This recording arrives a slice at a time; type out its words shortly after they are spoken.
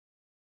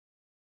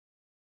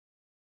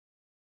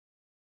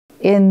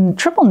In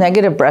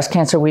triple-negative breast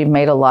cancer, we've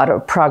made a lot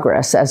of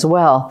progress as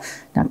well.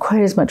 Not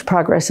quite as much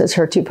progress as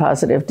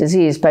HER2-positive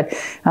disease, but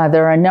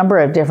there are a number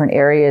of different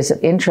areas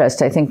of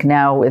interest. I think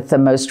now with the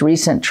most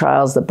recent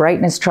trials, the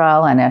Brightness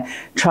trial and a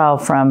trial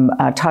from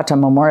Tata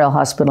Memorial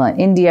Hospital in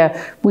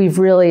India, we've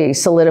really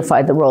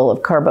solidified the role of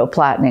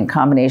carboplatin in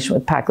combination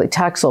with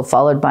paclitaxel,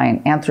 followed by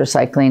an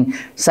anthracycline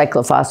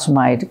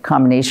cyclophosphamide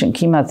combination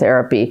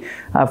chemotherapy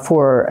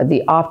for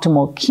the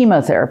optimal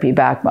chemotherapy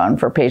backbone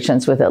for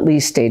patients with at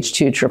least stage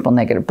 2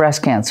 triple-negative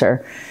breast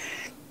cancer.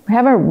 We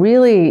haven't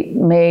really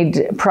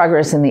made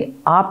progress in the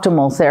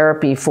optimal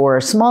therapy for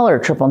smaller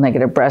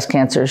triple-negative breast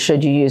cancers,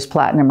 should you use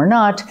platinum or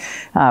not,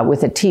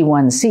 with a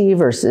T1C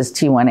versus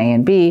T1A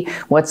and B.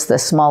 What's the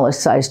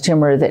smallest size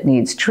tumor that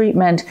needs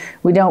treatment?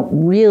 We don't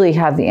really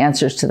have the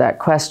answers to that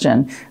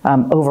question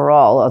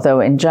overall, although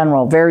in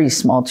general, very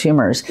small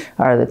tumors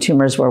are the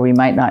tumors where we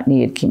might not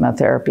need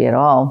chemotherapy at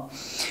all.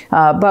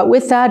 But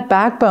with that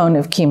backbone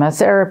of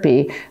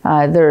chemotherapy,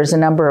 there's a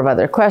number of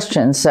other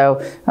questions. So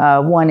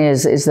one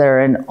is there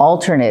an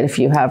alternate if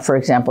you have, for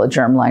example, a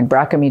germline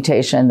BRCA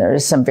mutation? There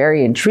is some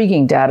very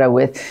intriguing data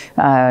with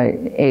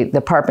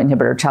the PARP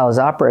inhibitor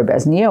talazoparib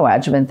as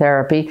neoadjuvant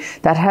therapy.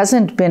 That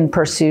hasn't been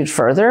pursued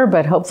further,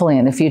 but hopefully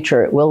in the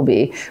future it will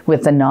be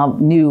with the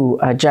new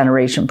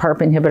generation PARP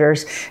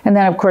inhibitors. And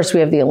then, of course,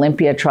 we have the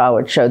Olympia trial,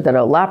 which showed that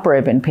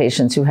olaparib in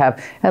patients who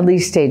have at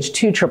least stage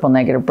 2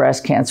 triple-negative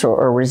breast cancer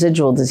or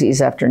residual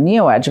disease after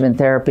neoadjuvant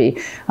therapy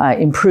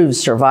improves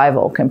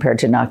survival compared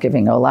to not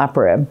giving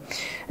olaparib.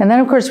 And then,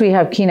 of course, we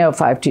have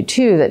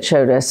KEYNOTE-522 that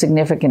showed a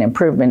significant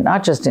improvement,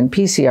 not just in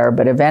PCR,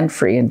 but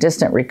event-free and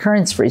distant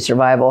recurrence-free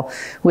survival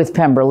with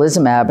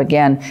Pembrolizumab.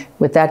 Again,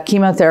 with that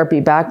chemotherapy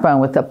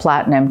backbone with the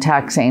platinum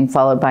taxane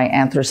followed by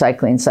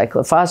anthracycline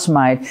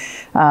cyclophosphamide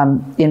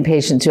in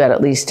patients who had at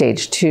least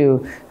stage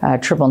 2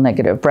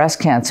 triple-negative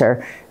breast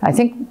cancer. I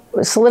think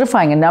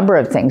solidifying a number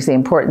of things, the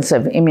importance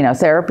of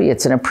immunotherapy,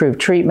 it's an approved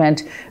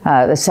treatment.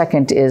 The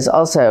second is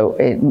also,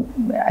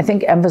 I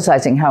think,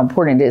 emphasizing how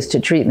important it is to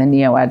treat in the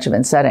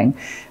neoadjuvant setting,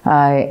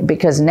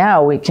 because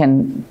now we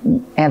can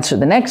answer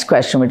the next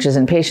question, which is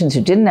in patients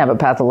who didn't have a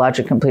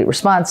pathologic complete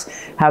response,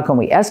 how can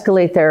we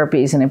escalate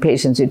therapies? And in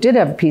patients who did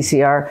have a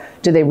PCR,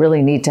 do they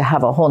really need to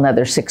have a whole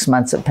nother 6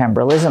 months of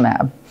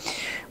Pembrolizumab?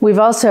 We've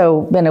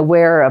also been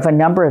aware of a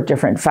number of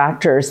different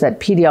factors that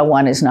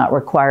PD-L1 is not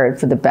required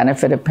for the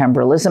benefit of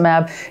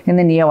Pembrolizumab in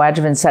the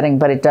neoadjuvant setting,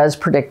 but it does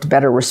predict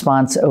better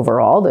response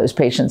overall. Those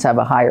patients have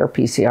a higher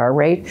PCR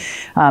rate.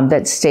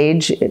 That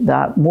stage,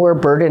 the more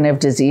burden of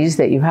disease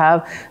that you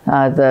have,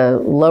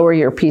 the lower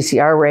your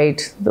PCR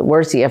rate, the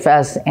worse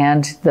EFS,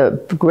 and the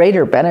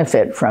greater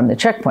benefit from the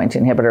checkpoint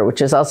inhibitor,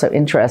 which is also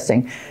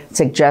interesting. It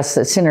suggests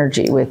a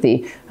synergy with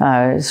the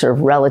sort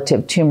of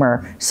relative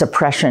tumor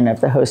suppression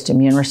of the host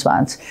immune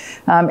response.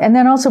 And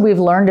then also we've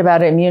learned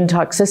about immune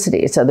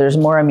toxicity. So there's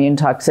more immune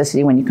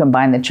toxicity when you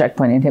combine the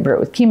checkpoint inhibitor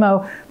with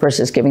chemo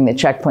versus giving the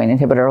checkpoint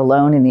inhibitor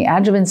alone in the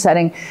adjuvant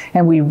setting.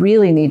 And we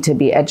really need to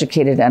be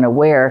educated and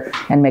aware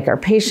and make our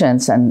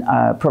patients and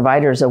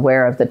providers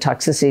aware of the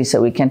toxicity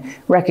so we can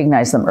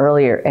recognize them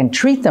earlier and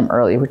treat them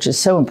early, which is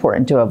so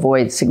important to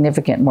avoid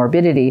significant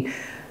morbidity.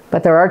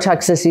 But there are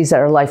toxicities that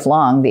are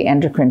lifelong, the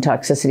endocrine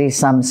toxicities,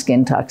 some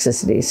skin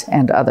toxicities,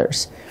 and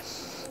others.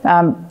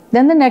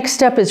 Then the next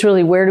step is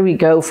really where do we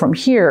go from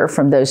here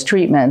from those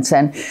treatments?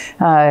 And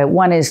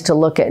one is to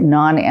look at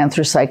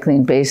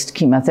non-anthracycline-based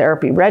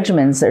chemotherapy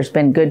regimens. There's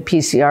been good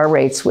PCR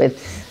rates with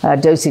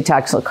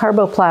docetaxel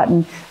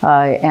carboplatin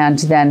and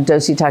then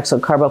docetaxel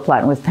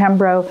carboplatin with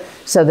Pembro.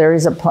 So there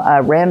is a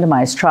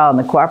randomized trial in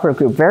the cooperative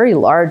group, very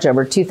large,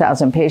 over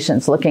 2,000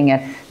 patients, looking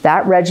at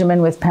that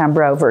regimen with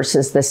Pembro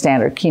versus the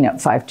standard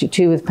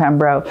KEYNOTE-522 with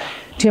Pembro.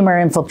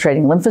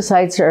 Tumor-infiltrating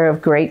lymphocytes are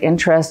of great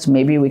interest.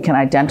 Maybe we can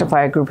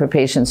identify a group of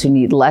patients who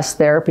need less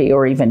therapy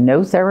or even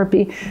no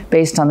therapy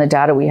based on the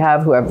data we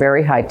have who have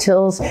very high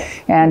TILs.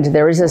 And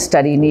there is a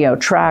study,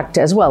 NeoTract,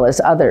 as well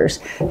as others,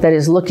 that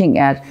is looking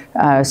at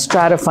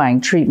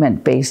stratifying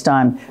treatment based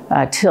on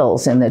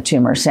TILs in the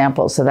tumor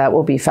sample. So that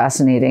will be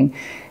fascinating.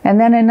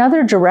 And then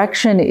another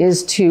direction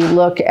is to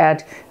look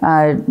at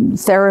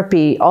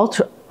therapy,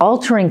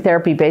 altering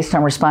therapy based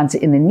on response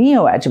in the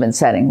neoadjuvant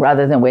setting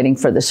rather than waiting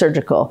for the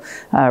surgical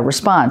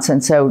response.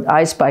 And so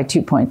I-SPY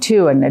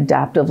 2.2, an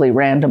adaptively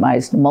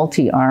randomized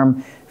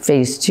multi-arm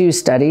phase 2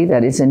 study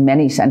that is in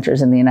many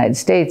centers in the United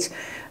States,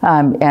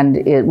 and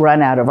it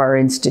run out of our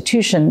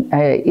institution,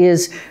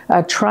 is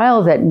a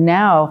trial that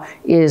now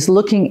is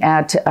looking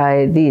at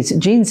these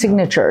gene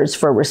signatures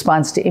for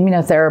response to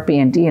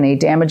immunotherapy and DNA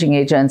damaging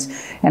agents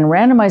and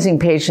randomizing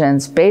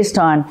patients based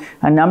on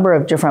a number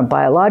of different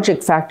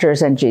biologic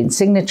factors and gene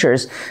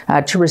signatures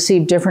to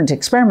receive different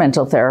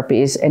experimental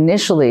therapies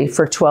initially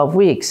for 12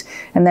 weeks.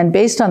 And then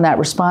based on that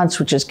response,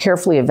 which is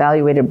carefully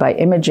evaluated by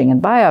imaging and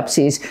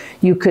biopsies,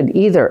 you could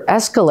either either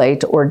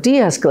escalate or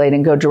de-escalate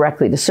and go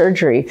directly to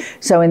surgery.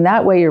 So in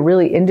that way, you're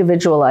really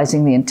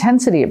individualizing the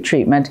intensity of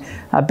treatment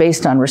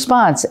based on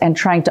response and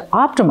trying to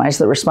optimize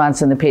the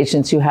response in the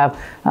patients who have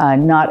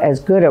not as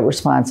good a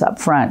response up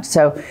front.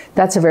 So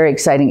that's a very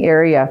exciting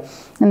area.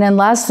 And then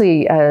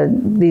lastly,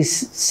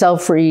 these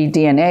cell-free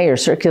DNA or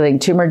circulating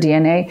tumor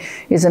DNA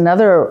is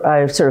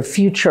another sort of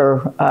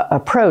future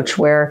approach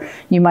where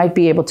you might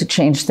be able to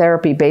change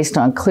therapy based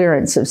on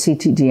clearance of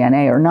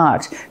ctDNA or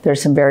not.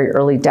 There's some very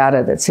early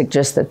data that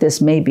suggests that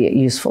this may be a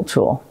useful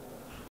tool.